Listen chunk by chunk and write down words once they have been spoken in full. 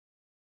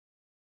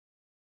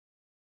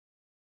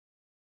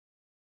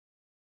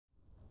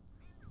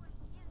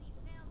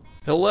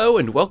Hello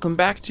and welcome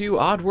back to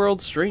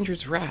Oddworld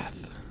Stranger's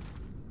Wrath.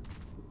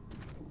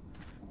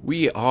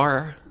 We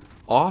are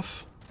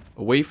off,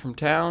 away from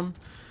town,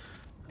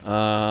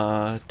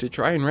 to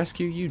try and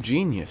rescue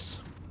Eugene.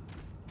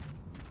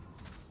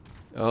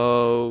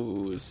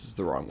 Oh, this is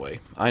the wrong way.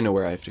 I know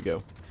where I have to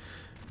go.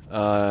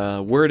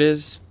 Word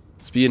is,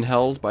 it's being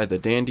held by the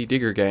Dandy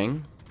Digger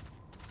Gang,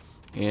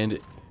 and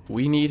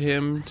we need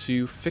him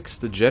to fix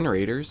the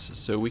generators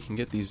so we can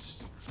get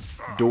these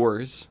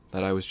doors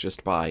that I was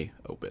just by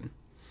open.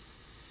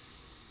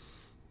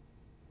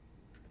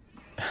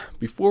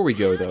 Before we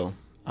go, though,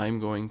 I'm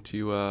going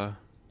to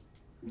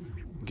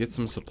get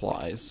some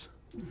supplies.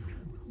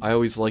 I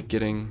always like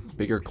getting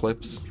bigger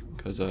clips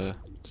because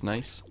it's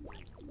nice.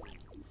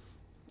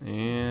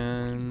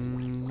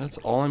 And that's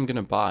all I'm going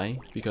to buy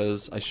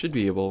because I should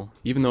be able,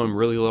 even though I'm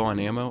really low on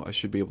ammo, I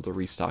should be able to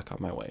restock on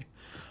my way.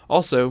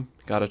 Also,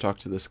 gotta talk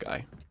to this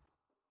guy.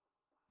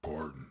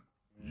 Pardon,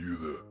 you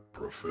the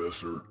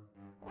professor?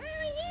 Well,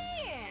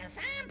 yes,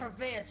 I'm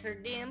Professor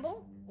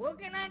Dimble. What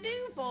can I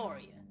do for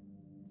you?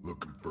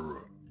 Looking for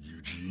a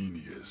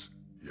Eugene.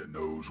 You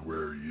knows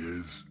where he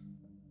is?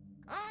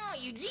 Oh,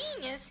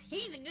 Eugene,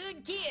 he's a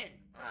good kid.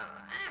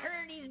 I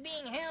heard he's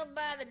being held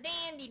by the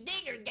Dandy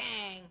Digger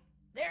Gang.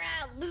 They're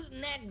out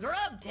looting that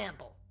grub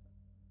temple.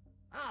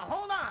 Oh,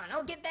 hold on,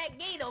 I'll get that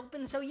gate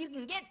open so you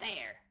can get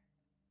there.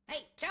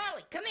 Hey,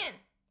 Charlie, come in.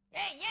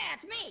 Hey, yeah,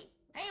 it's me.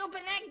 Hey,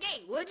 open that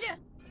gate, would you?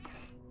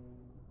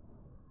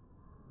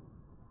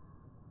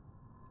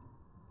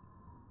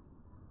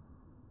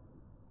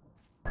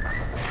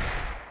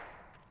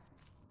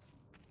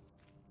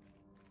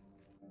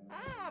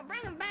 Oh,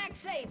 bring him back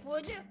safe,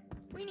 would you?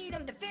 We need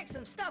him to fix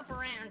some stuff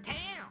around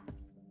town.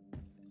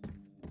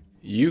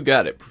 You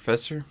got it,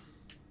 Professor.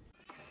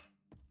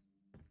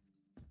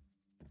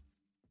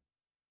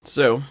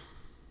 So,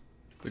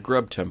 the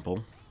Grub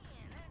Temple.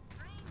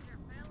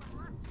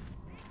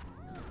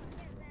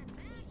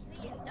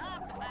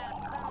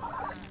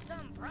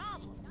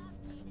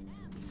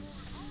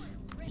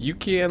 You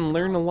can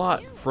learn a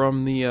lot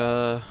from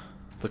the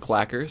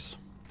clackers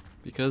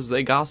because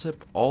they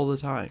gossip all the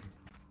time.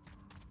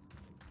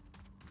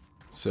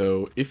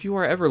 So, if you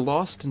are ever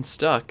lost and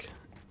stuck,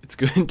 it's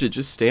good to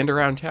just stand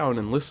around town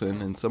and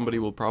listen, and somebody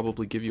will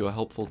probably give you a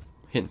helpful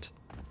hint.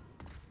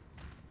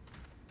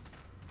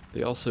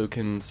 They also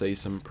can say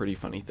some pretty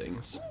funny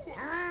things.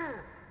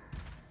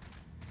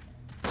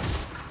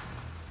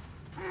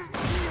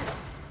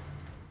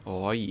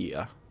 Oh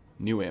yeah,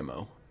 new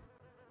ammo.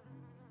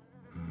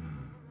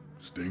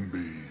 Sting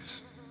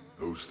bees.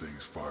 Those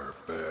things fire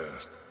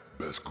fast.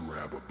 Best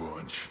grab a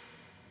bunch.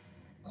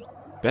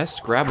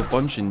 Best grab a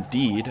bunch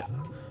indeed.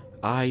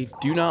 I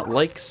do not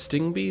like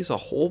sting bees a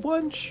whole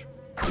bunch,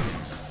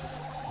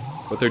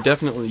 but they're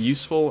definitely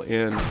useful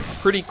and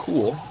pretty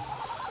cool.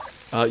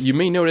 You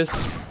may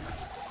notice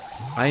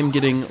I am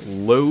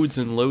getting loads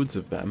and loads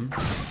of them.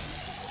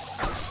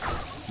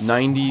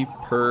 90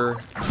 per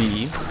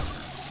bee,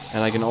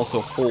 and I can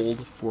also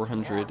hold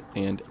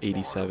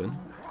 487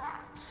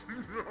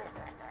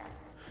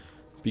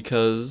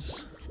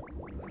 because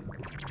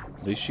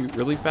they shoot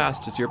really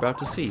fast, as you're about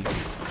to see.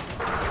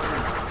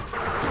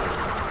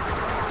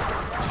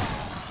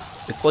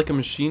 It's like a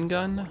machine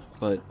gun,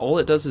 but all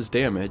it does is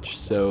damage,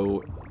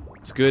 so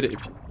it's good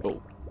if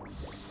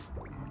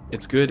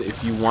it's good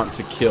if you want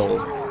to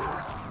kill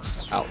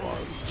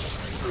outlaws.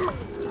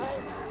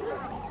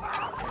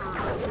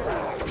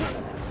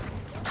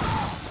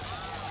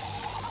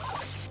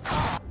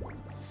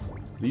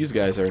 These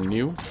guys are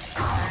new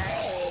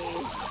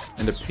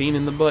and a pain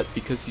in the butt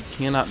because you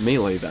cannot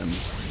melee them.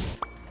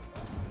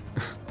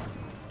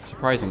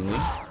 Surprisingly,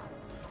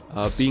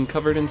 being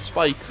covered in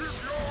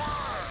spikes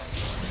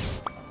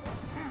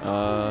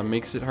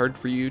makes it hard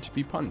for you to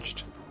be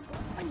punched.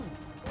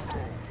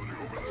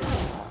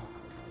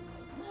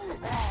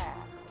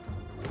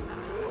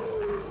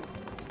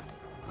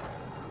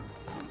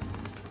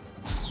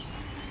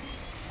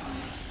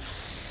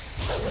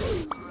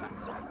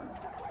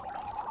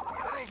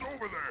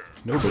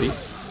 Nobody.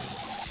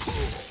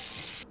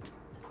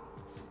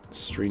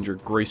 Stranger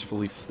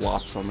gracefully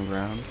flops on the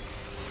ground.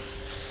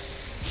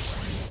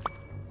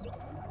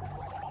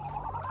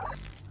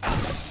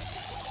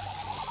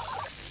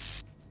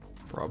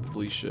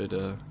 Probably should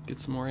get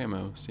some more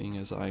ammo, seeing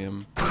as I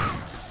am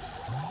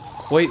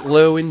quite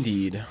low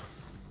indeed.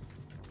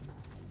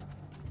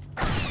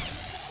 I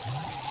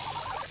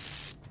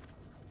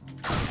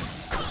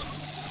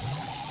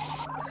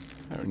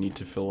don't need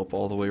to fill up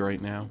all the way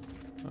right now.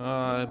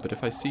 But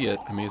if I see it,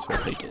 I may as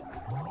well take it.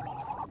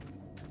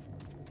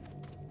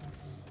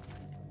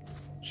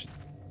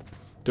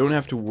 Don't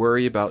have to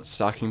worry about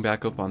stocking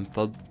back up on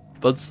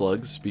thud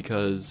slugs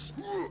because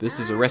this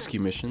is a rescue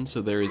mission,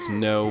 so there is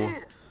no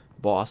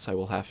boss I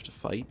will have to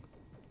fight.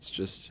 It's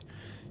just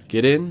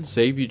get in,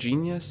 save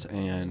Eugene,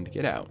 and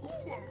get out.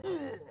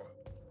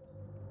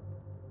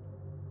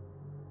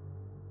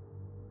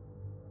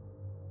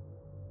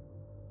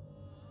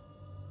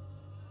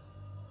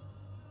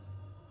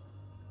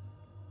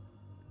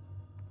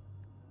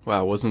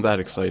 Wow, wasn't that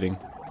exciting?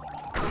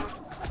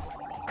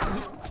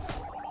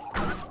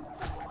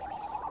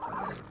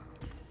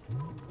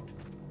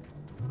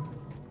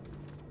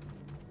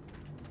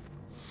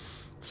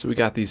 So we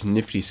got these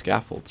nifty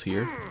scaffolds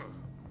here.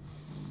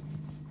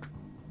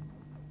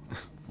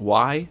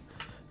 Why?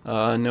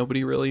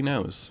 Nobody really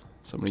knows.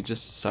 Somebody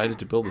just decided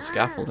to build the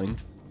scaffolding.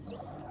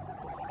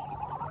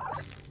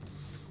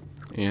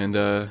 And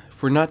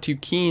if we're not too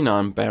keen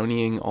on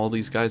bountying all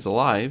these guys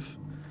alive,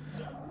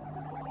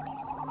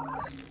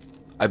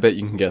 I bet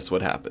you can guess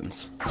what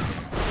happens.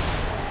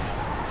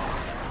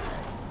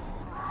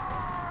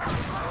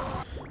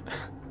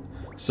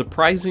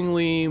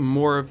 Surprisingly,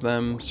 more of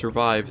them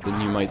survive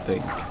than you might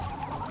think.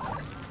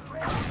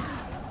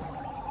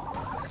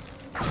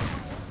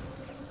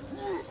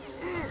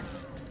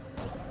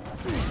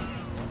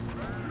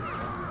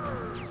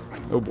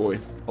 Oh boy,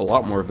 a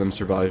lot more of them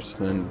survived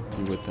than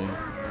you would think.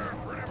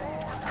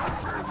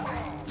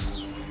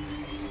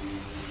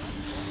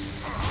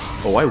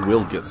 Oh, I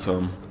will get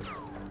some.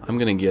 I'm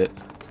gonna get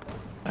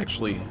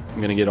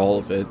all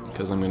of it,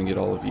 because I'm gonna get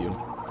all of you.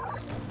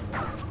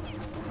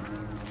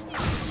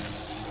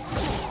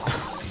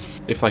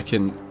 If I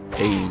can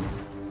aim,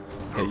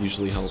 that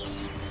usually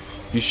helps.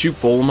 If you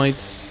shoot bull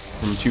mites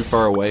from too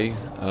far away,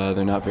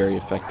 they're not very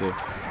effective.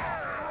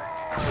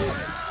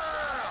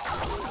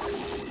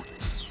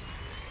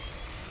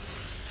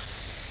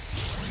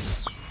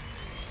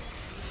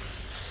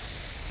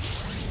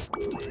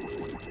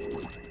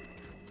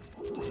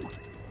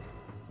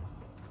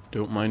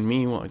 Don't mind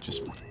me while I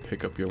just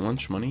pick up your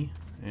lunch money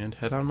and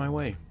head on my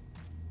way.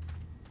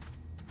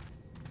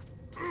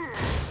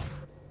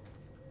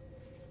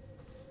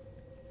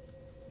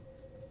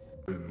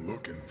 Been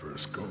looking for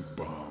skunk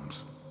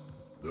bombs.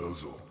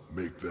 Those'll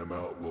make them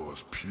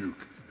outlaws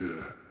puke.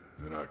 Yeah,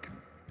 then I can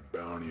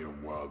bounty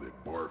them while they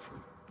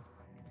barfing.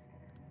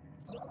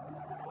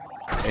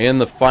 And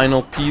the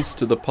final piece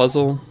to the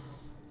puzzle,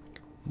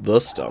 the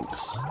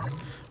stunks.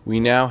 We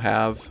now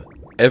have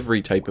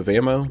every type of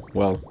ammo.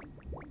 Well,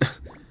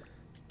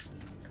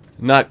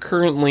 not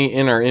currently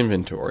in our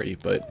inventory,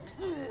 but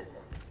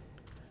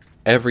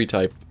every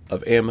type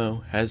of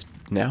ammo has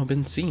now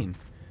been seen.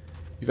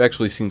 You've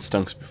actually seen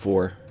stunks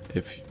before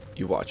if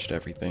you watched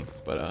everything,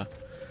 but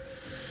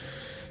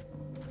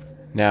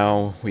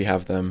now we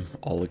have them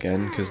all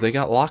again because they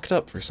got locked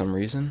up for some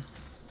reason.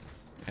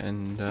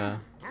 And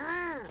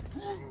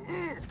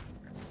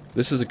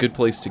this is a good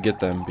place to get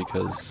them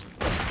because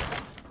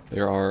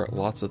there are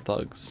lots of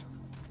thugs.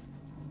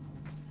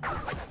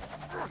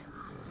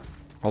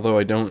 Although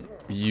I don't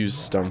use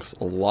stunks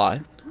a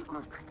lot,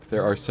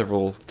 there are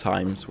several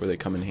times where they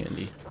come in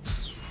handy.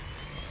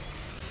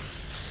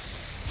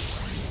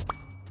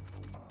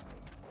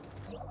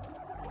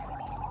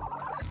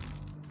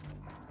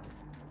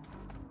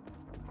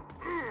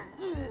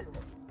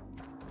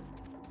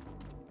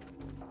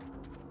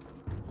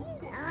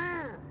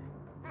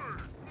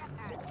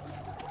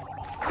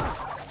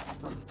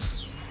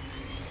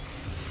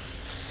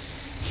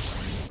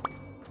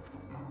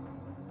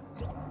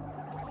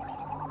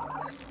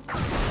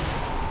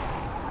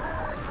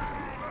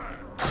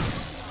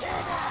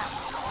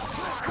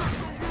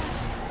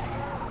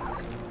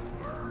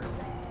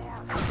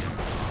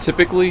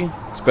 Typically,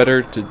 it's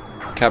better to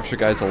capture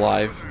guys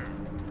alive.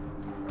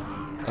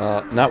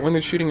 Not when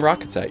they're shooting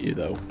rockets at you,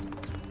 though.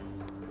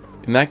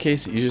 In that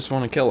case, you just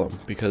want to kill them,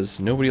 because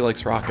nobody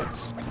likes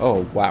rockets.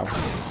 Oh, wow.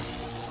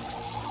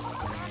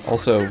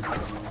 Also,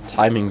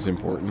 timing's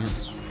important.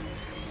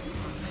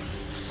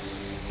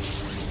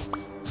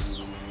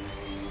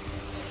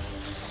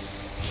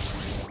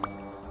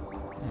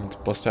 Let's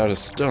bust out a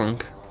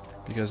stunk,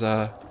 because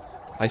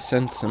I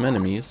sense some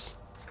enemies.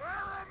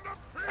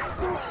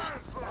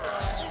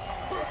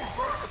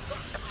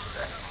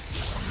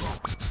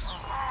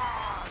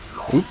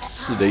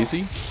 Oops,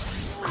 daisy.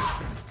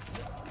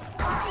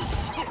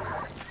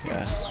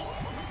 Yeah.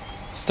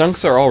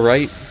 Stunks are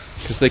alright,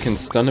 because they can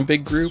stun a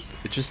big group.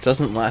 It just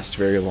doesn't last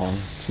very long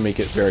to make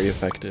it very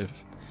effective.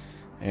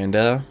 And,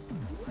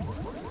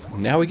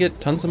 now we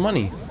get tons of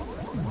money.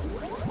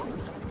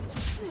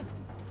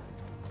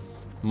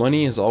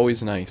 Money is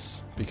always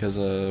nice, because,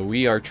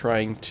 we are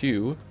trying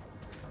to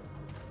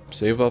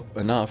save up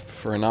enough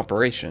for an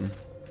operation.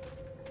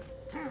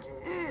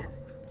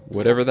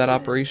 Whatever that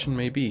operation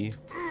may be.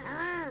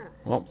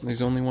 Well,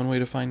 there's only one way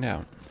to find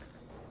out.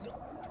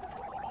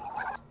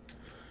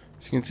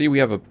 As you can see, we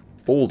have a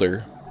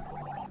boulder,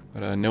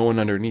 but no one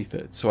underneath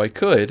it. So I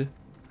could...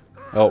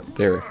 Oh,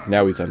 there.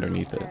 Now he's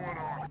underneath it.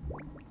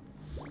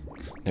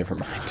 Never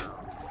mind.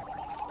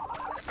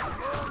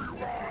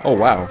 Oh,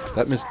 wow.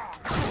 That missed...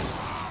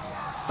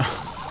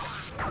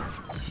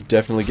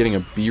 Definitely getting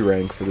a B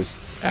rank for this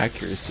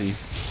accuracy.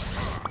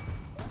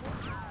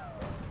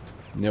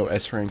 No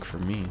S rank for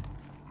me.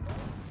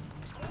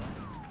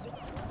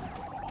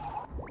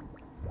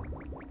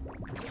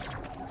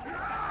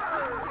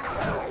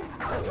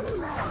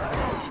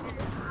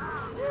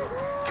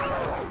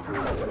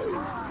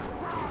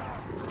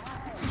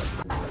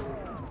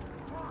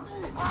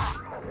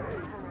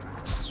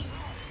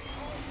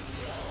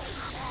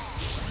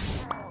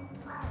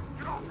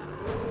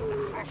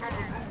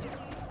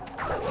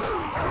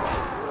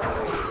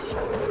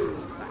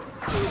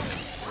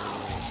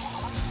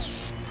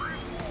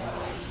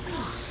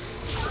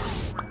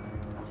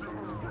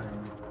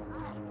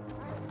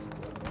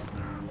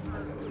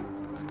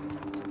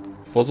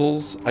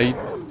 Fuzzles, I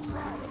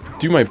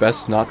do my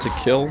best not to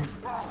kill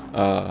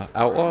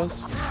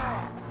outlaws,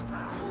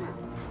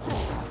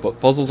 but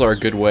fuzzles are a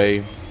good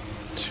way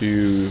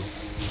to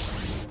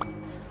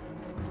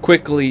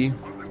quickly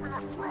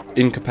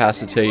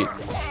incapacitate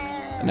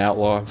an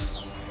outlaw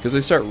because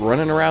they start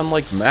running around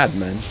like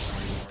madmen.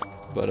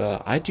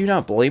 But I do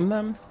not blame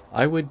them.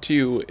 I would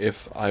too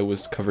if I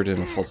was covered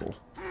in a fuzzle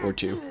or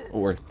 2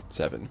 or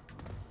 7.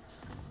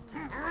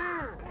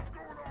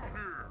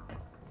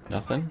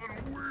 Nothing?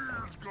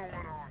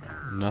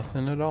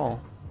 Nothing at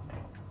all.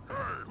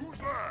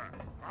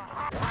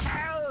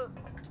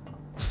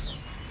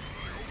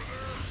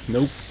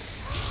 Nope.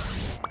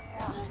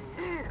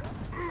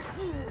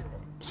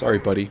 Sorry,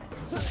 buddy.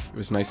 It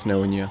was nice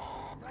knowing you.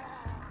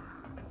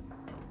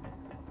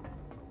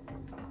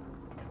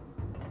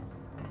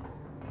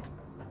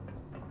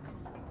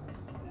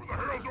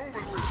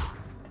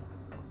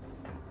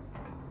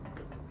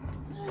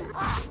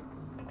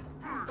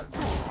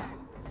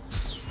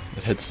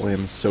 That head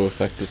slam is so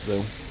effective,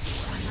 though.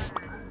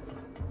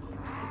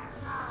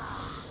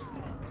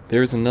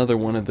 There's another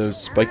one of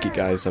those spiky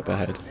guys up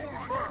ahead.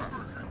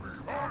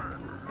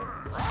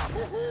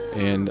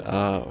 And,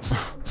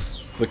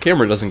 if the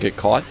camera doesn't get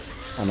caught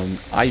on an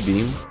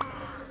I-beam,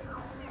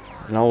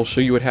 and I'll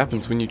show you what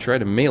happens when you try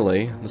to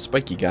melee the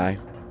spiky guy.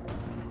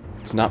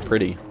 It's not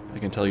pretty, I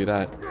can tell you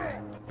that.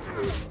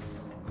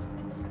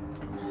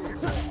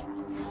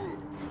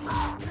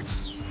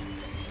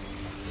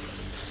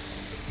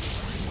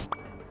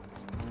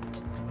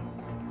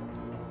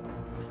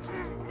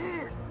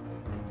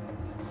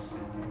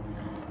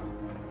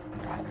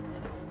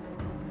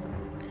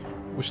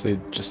 Wish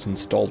they'd just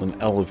installed an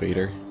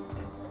elevator.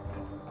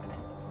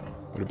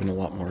 Would have been a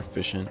lot more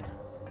efficient.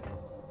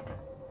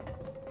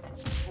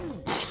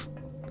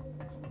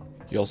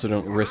 You also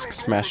don't risk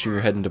smashing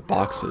your head into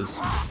boxes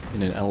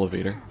in an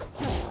elevator.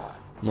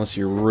 Unless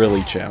you're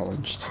really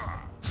challenged.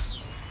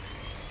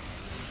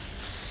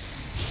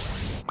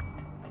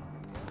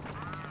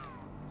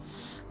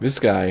 This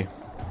guy...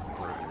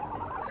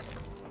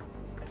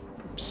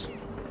 Oops.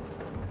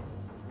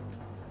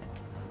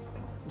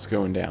 It's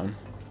going down.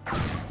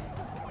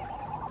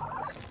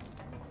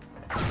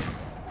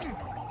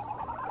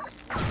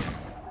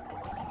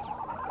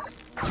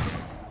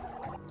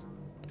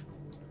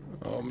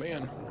 Oh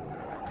man.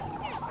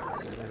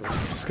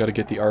 Just gotta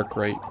get the arc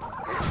right.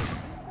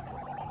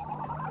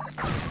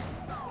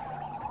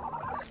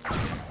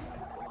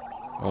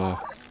 Oh,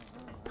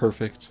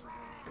 perfect.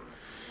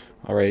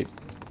 Alright.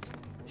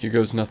 Here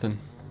goes nothing.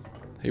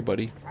 Hey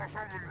buddy.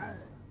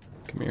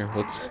 Come here,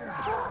 let's...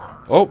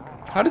 Oh!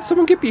 How did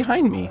someone get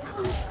behind me?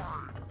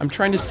 I'm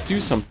trying to do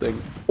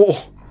something.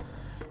 Oh!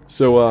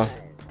 So,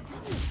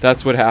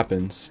 that's what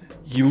happens.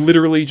 He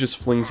literally just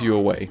flings you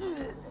away.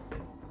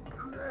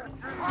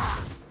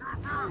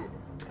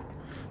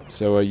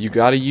 So you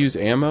gotta use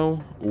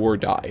ammo or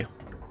die.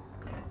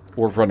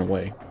 Or run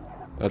away.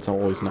 That's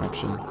always an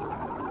option.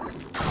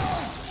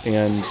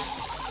 And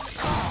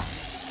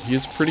he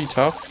is pretty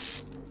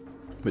tough,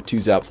 but 2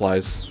 zap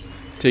flies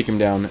take him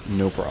down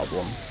no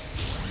problem.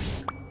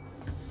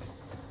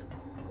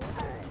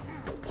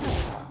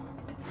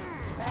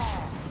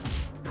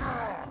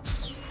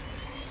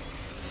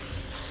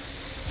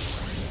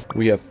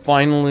 We have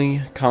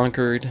finally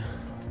conquered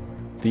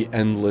the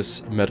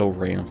endless metal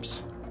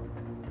ramps,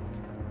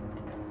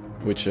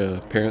 which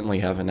apparently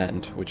have an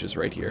end, which is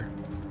right here.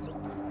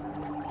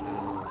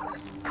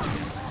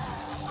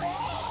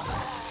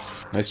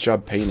 Nice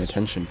job paying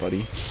attention,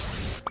 buddy.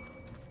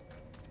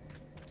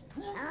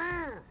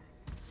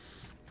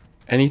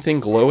 Anything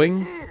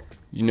glowing?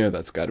 You know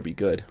that's gotta be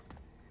good.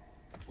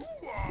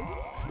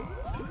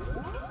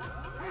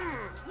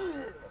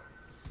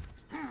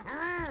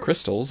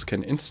 Crystals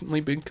can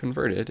instantly be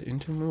converted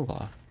into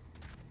moolah.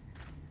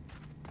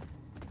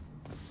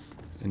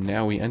 And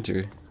now we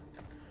enter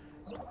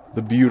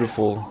the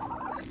beautiful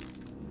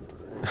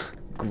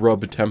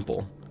grub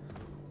temple.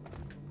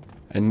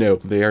 And no,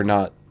 they are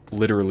not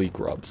literally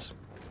grubs.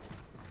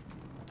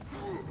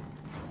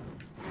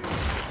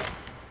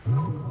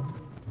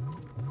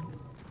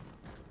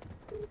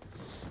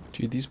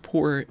 Dude, these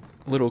poor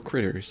little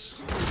critters.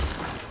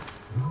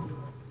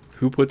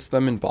 Who puts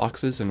them in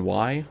boxes and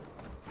why?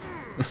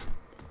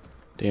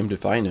 Damned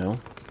if I know.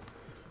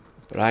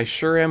 But I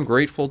sure am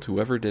grateful to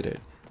whoever did it.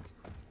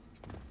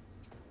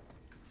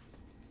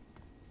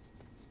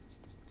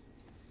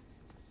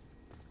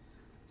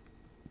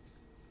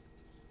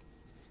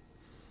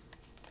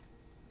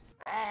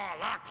 Ah,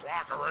 that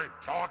clakker ain't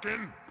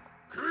talking.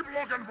 Keep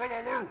looking for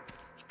the loot.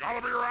 It's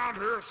gotta be around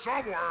here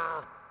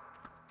somewhere.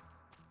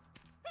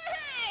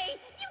 Hey,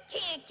 you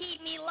can't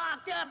keep me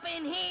locked up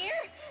in here.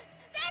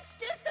 That's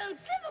just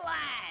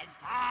uncivilized.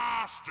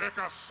 Ah, stick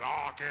a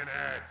sock in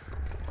it.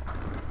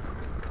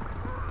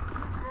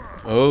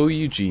 Oh,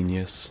 you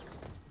genius.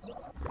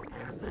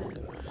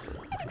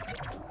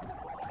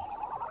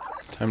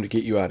 Time to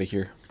get you out of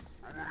here.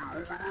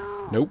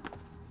 Nope.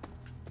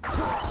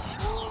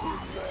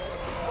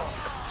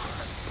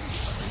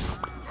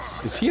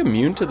 Is he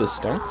immune to the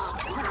stunks?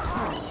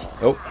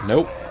 Oh,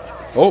 nope.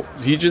 Oh,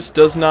 he just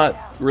does not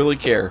really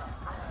care.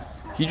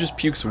 He just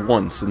pukes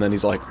once, and then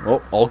he's like,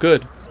 oh, all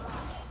good.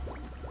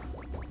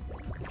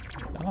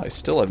 Oh, I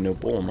still have no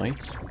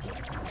Bullmites.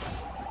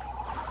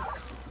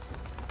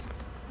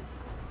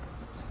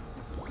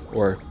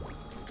 Or,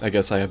 I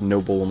guess I have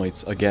no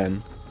Bullmites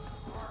again.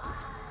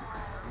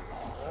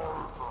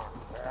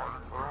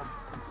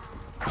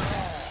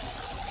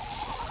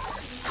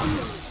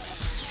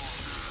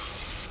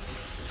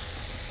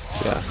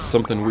 Yeah,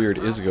 something weird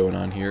is going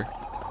on here.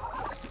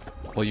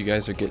 While you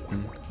guys are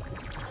getting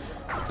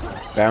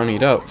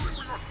bountied up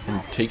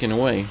and taken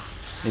away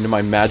into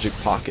my magic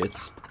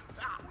pockets.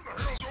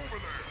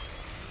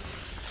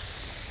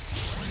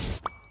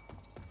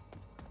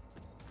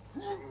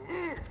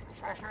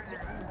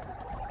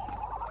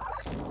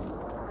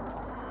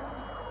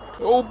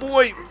 Oh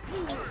boy!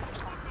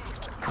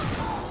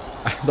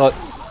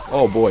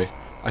 Oh boy,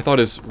 I thought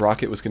his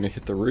rocket was going to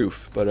hit the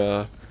roof,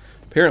 but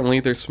apparently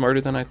they're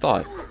smarter than I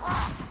thought.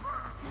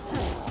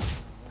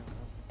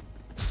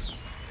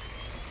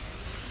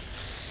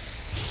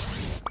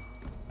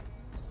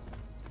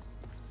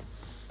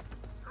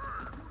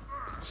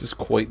 This is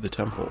quite the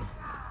temple.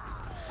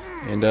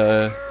 And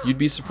you'd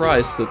be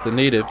surprised that the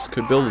natives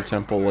could build a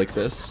temple like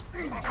this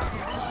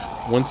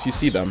once you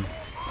see them.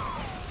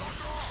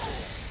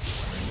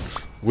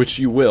 Which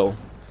you will.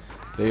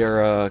 They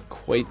are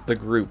quite the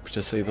group,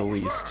 to say the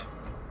least.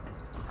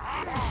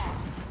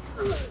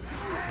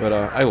 But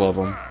I love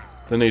them.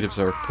 The natives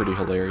are pretty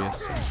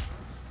hilarious.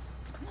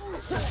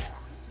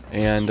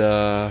 And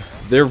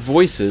their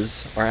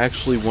voices are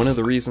actually one of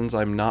the reasons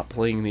I'm not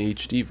playing the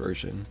HD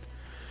version.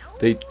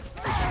 They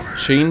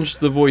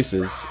changed the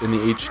voices in the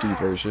HD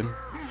version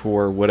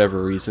for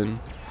whatever reason,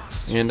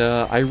 and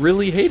I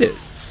really hate it.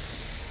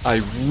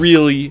 I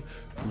really,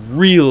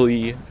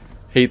 really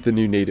hate the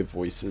new native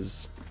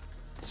voices.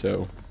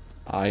 So,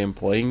 I am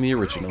playing the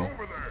original.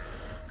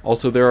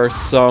 Also, there are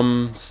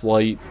some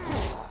slight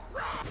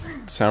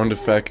sound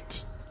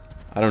effect.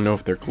 I don't know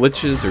if they're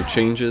glitches or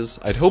changes.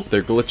 I'd hope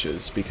they're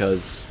glitches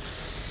because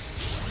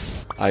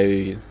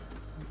they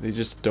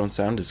just don't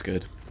sound as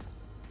good.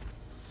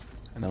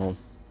 And I'll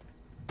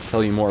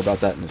tell you more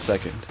about that in a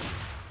second.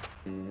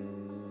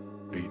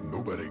 Ain't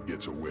nobody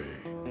gets away.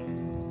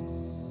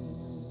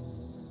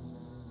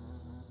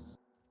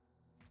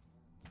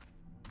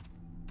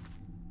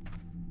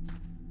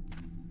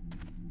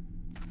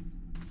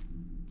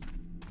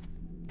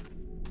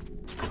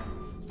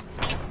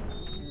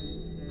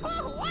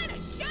 Oh, what a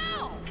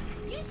show!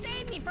 You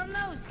saved me from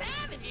those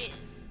savages!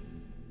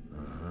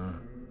 Uh-huh.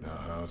 Now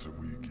how's it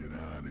we get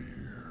out of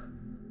here?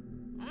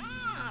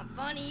 Ah,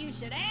 funny you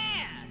should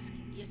ask.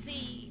 You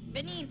see,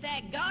 beneath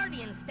that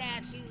guardian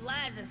statue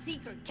lies the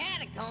secret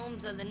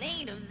catacombs of the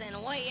natives and a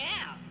way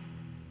out.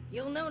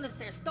 You'll notice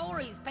their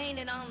stories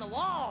painted on the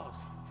walls.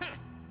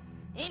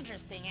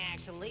 Interesting,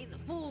 actually. The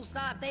fools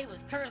thought they was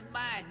cursed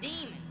by a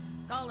demon.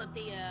 Call it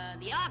the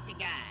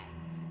Octoguy.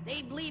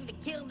 They believed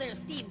it killed their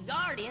steep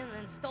guardian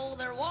and stole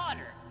their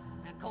water.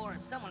 Of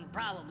course, someone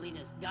probably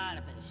just got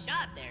up and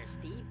shot their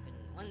steep,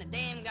 and when the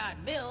dam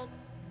got built,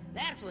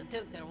 that's what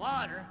took their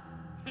water.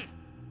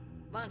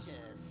 Bunch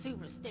of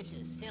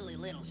superstitious, silly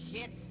little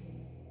shits.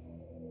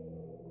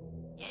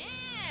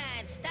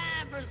 Yeah, it's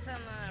time for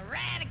some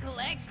radical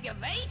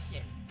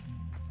excavation.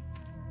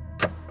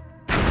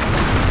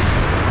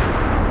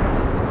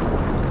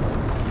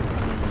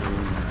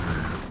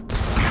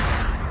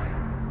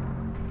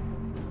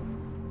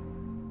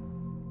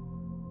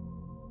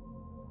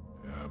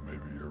 Yeah,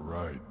 maybe you're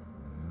right.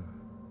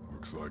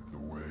 Looks like the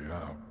way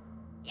out.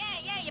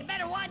 Yeah, you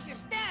better watch your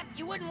step.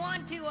 You wouldn't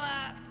want to,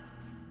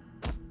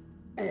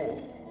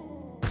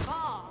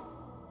 fall.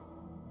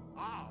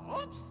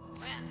 Oh, oops.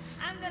 Well,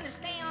 I'm gonna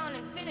stay on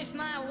and finish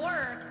my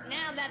work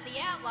now that the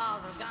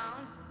outlaws are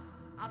gone.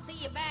 I'll see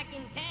you back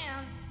in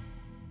town.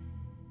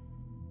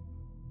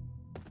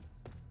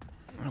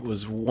 That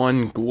was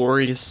one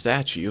glorious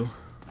statue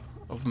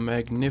of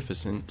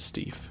magnificent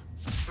Steve.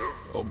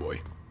 Oh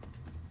boy.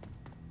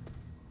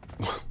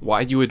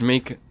 Why you would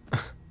make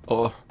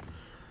a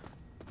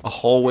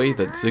hallway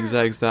that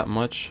zigzags that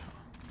much,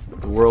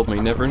 the world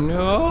may never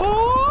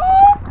know.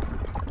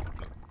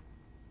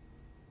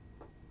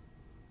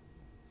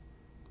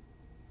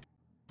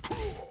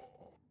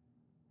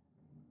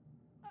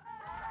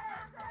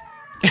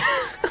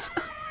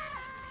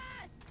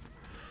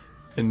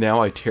 And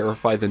now I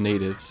terrify the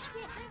natives.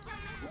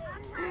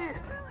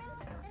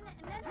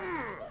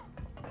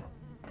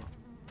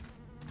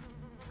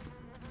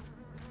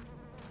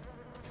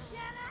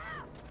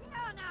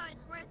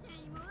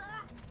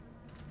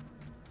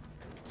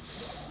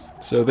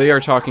 So they are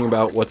talking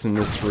about what's in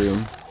this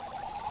room.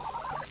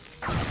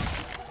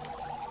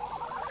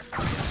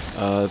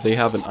 They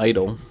have an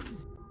idol.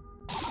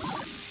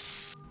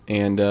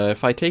 And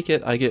if I take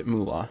it, I get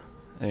moolah.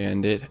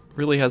 And it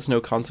really has no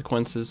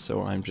consequences,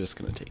 so I'm just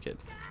gonna take it.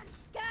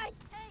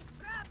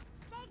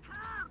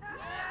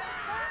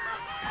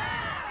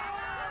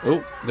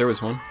 Oh, there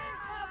was one.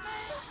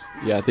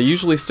 Yeah, they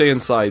usually stay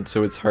inside,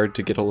 so it's hard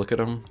to get a look at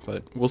them,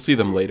 but we'll see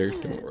them later,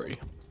 don't worry.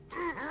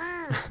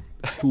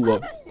 I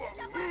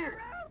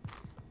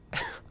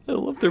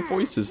love their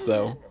voices,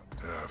 though.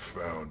 I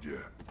found you.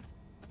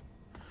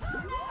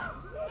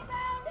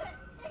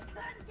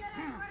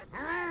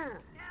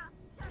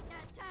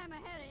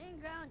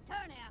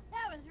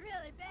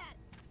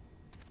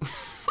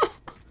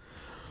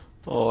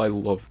 Oh, I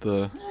love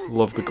the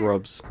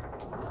grubs.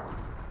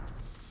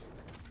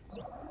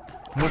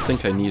 I don't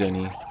think I need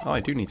any. Oh, I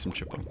do need some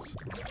chipmunks.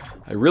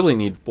 I really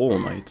need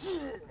Bolemites.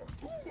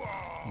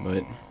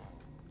 But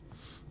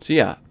so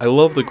yeah, I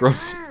love the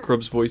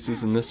grubs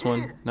voices in this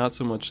one. Not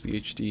so much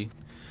the HD.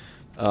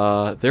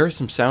 There are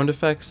some sound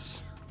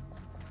effects,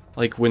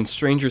 like when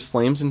Stranger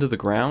slams into the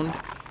ground.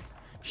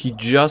 He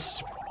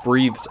just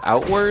breathes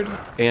outward,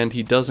 and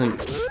he doesn't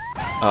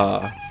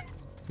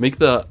make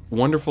the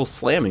wonderful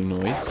slamming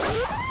noise.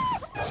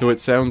 So it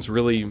sounds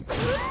really...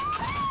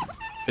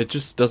 It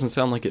just doesn't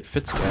sound like it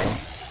fits well.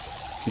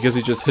 Because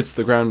he just hits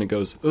the ground and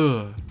goes,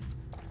 ugh.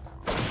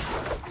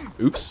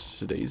 Oops,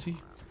 daisy.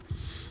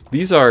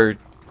 These are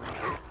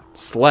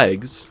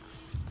slegs.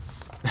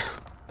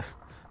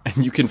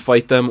 And you can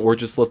fight them or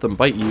just let them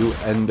bite you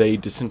and they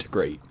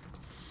disintegrate.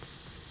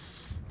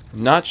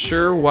 Not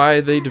sure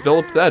why they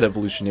developed that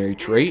evolutionary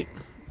trait,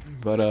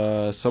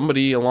 but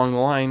somebody along the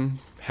line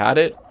had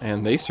it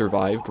and they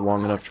survived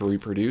long enough to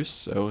reproduce,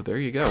 so there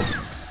you go.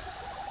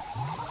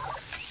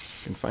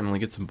 Can finally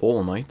get some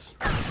Bolemites.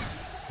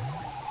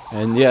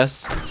 And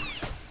yes,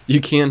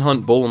 you can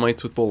hunt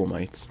Bolemites with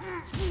Bolemites.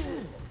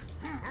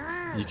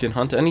 You can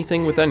hunt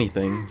anything with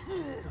anything.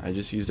 I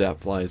just use zap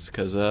flies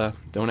because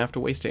don't have to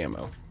waste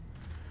ammo.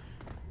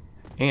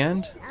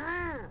 And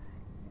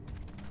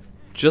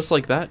just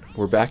like that,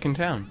 we're back in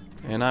town,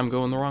 and I'm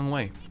going the wrong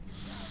way.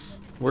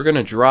 We're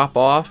gonna drop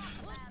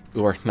off,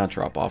 or not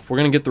drop off. We're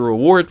gonna get the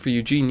reward for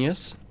Eugene,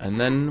 and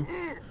then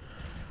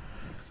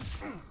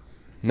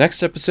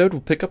next episode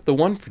we'll pick up the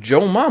one for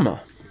Joe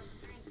Mama.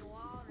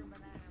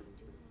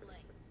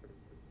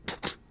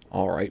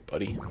 All right,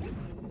 buddy.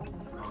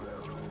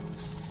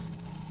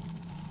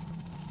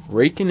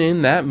 Raking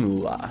in that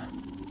moolah.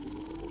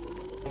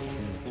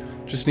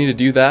 Just need to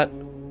do that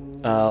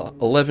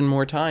 11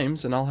 more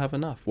times and I'll have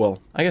enough.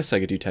 Well, I guess I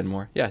could do 10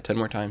 more. Yeah, 10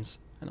 more times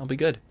and I'll be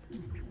good.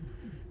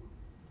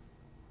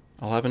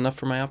 I'll have enough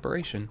for my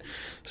operation.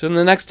 So in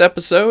the next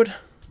episode,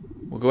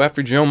 we'll go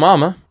after Joe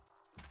Mama.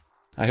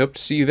 I hope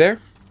to see you there.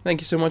 Thank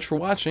you so much for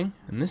watching.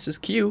 And this is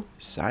Q,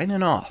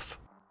 signing off.